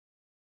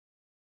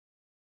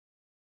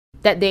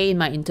That day in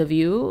my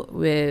interview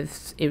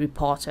with a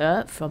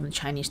reporter from a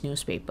Chinese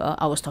newspaper,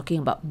 I was talking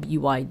about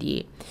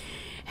BYD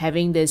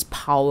having this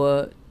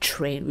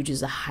powertrain, which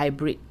is a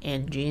hybrid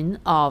engine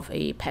of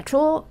a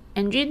petrol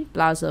engine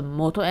plus a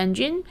motor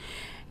engine.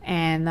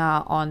 And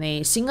on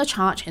a single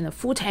charge and a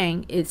full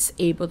tank, it's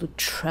able to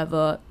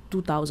travel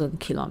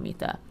 2,000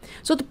 kilometers.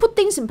 So to put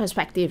things in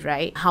perspective,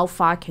 right, how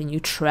far can you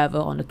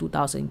travel on the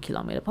 2,000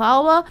 kilometers per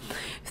hour?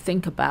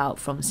 Think about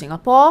from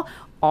Singapore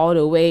all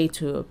the way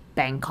to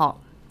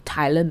Bangkok,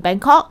 Thailand,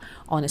 Bangkok,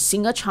 on a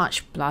single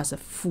charge plus a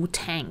full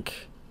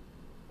tank.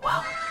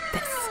 Wow,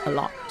 that's a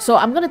lot. So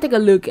I'm going to take a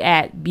look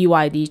at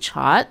BYD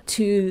chart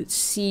to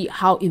see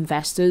how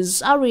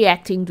investors are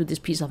reacting to this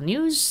piece of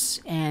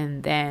news,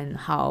 and then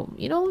how,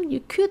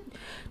 you could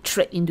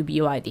trade into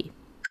BYD.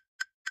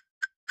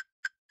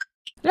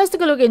 Let's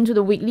take a look into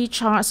the weekly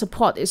chart.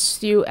 Support is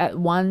still at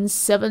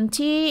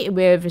 170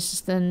 with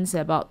resistance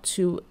at about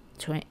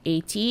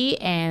 280,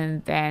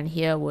 and then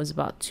here was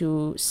about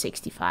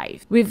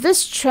 265. With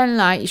this trend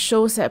line, it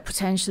shows that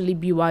potentially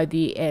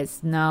BYD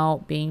is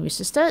now being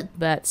resisted,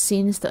 but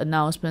since the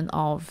announcement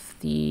of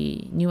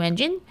the new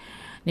engine,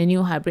 the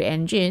new hybrid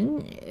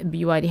engine,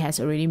 BYD has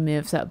already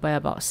moved up by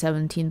about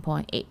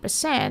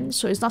 17.8%,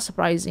 so it's not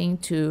surprising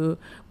to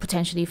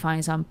potentially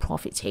find some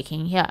profit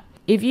taking here.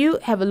 If you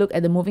have a look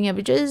at the moving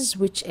averages,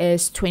 which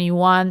is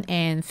 21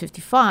 and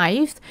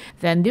 55,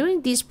 then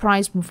during this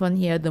price movement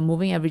here, the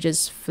moving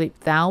averages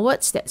flip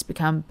downwards. That's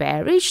become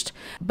bearish.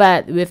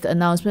 But with the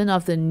announcement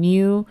of the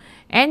new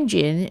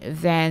engine,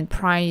 then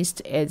price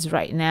is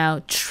right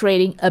now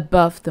trading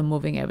above the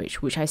moving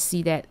average, which I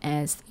see that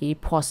as a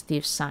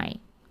positive sign.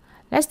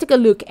 Let's take a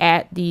look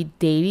at the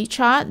daily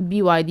chart.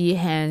 BYD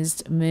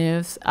has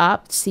moved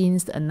up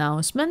since the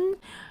announcement.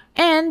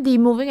 And the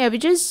moving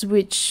averages,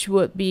 which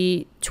would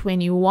be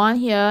 21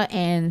 here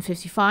and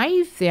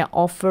 55, they are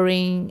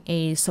offering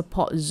a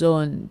support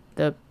zone.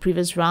 The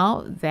previous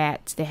round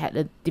that they had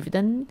a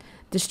dividend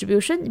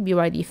distribution,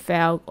 BYD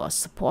fell or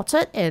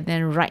supported, and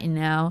then right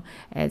now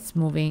it's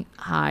moving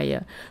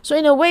higher. So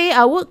in a way,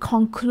 I would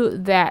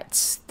conclude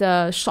that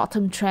the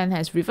short-term trend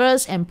has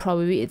reversed and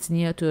probably it's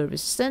near to a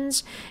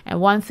resistance.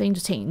 And one thing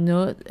to take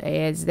note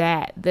is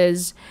that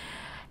there's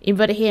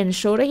inverted head and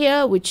shoulder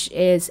here, which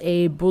is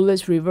a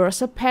bullish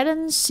reversal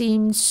pattern,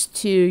 seems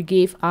to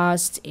give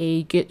us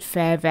a good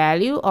fair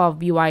value of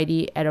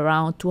BYD at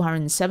around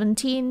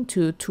 217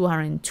 to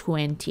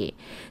 220.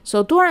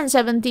 So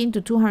 217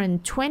 to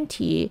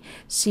 220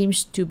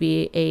 seems to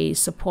be a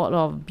support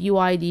of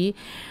BYD.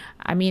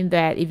 I mean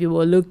that if you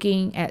were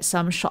looking at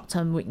some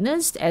short-term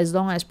weakness, as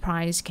long as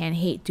price can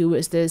head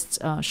towards this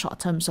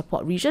short-term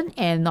support region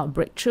and not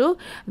break through,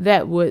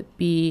 that would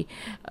be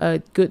a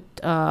good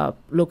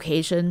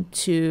location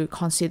to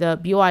consider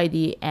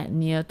BYD at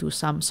near to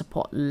some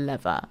support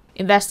level.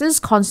 Investors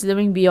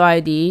considering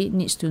BYD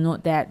needs to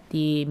note that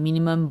the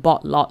minimum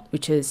bought lot,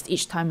 which is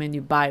each time when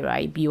you buy,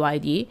 right,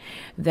 BYD,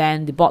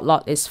 then the bought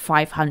lot is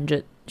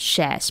 500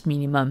 shares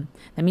minimum.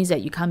 That means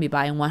that you can't be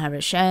buying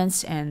 100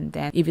 shares, and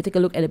then if you take a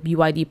look at the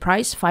BYD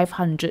price,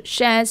 500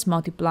 shares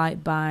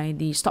multiplied by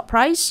the stock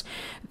price,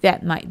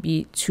 that might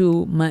be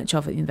too much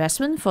of an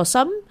investment for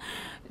some.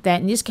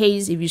 Then in this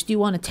case, if you still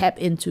want to tap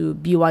into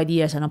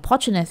BYD as an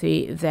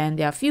opportunity, then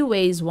there are a few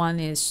ways. One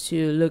is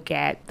to look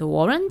at the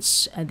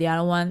warrants. The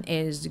other one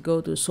is to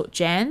go to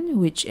SocGen,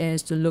 which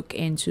is to look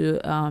into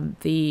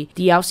the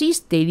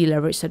DLCs, daily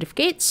leverage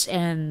certificates.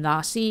 And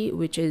lastly,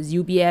 which is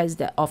UBS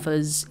that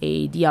offers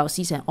a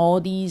DLCs, and all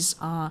these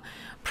are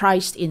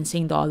priced in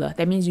Sing dollar.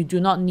 That means you do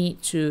not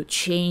need to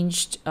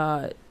change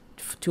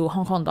to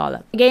Hong Kong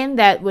dollar. Again,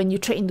 that when you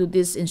trade into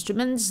these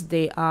instruments,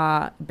 they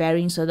are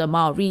bearing certain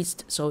amount of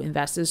risk. So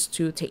investors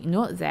to take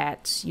note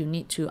that you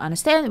need to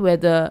understand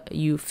whether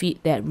you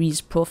fit that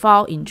risk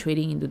profile in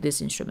trading into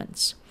these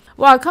instruments.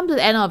 Well, I've come to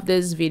the end of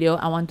this video.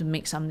 I want to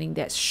make something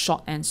that's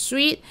short and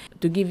sweet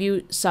to give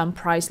you some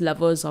price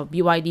levels of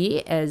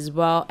BYD as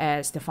well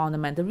as the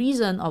fundamental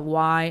reason of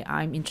why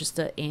I'm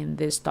interested in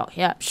this stock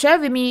here. Share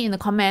with me in the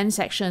comment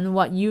section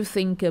what you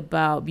think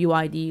about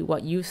BYD,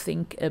 what you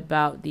think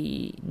about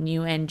the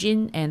new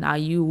engine, and are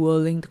you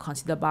willing to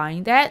consider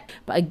buying that?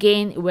 But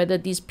again, whether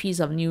this piece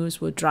of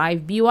news will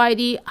drive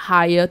BYD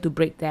higher to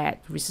break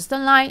that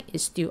resistance line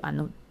is still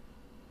unknown.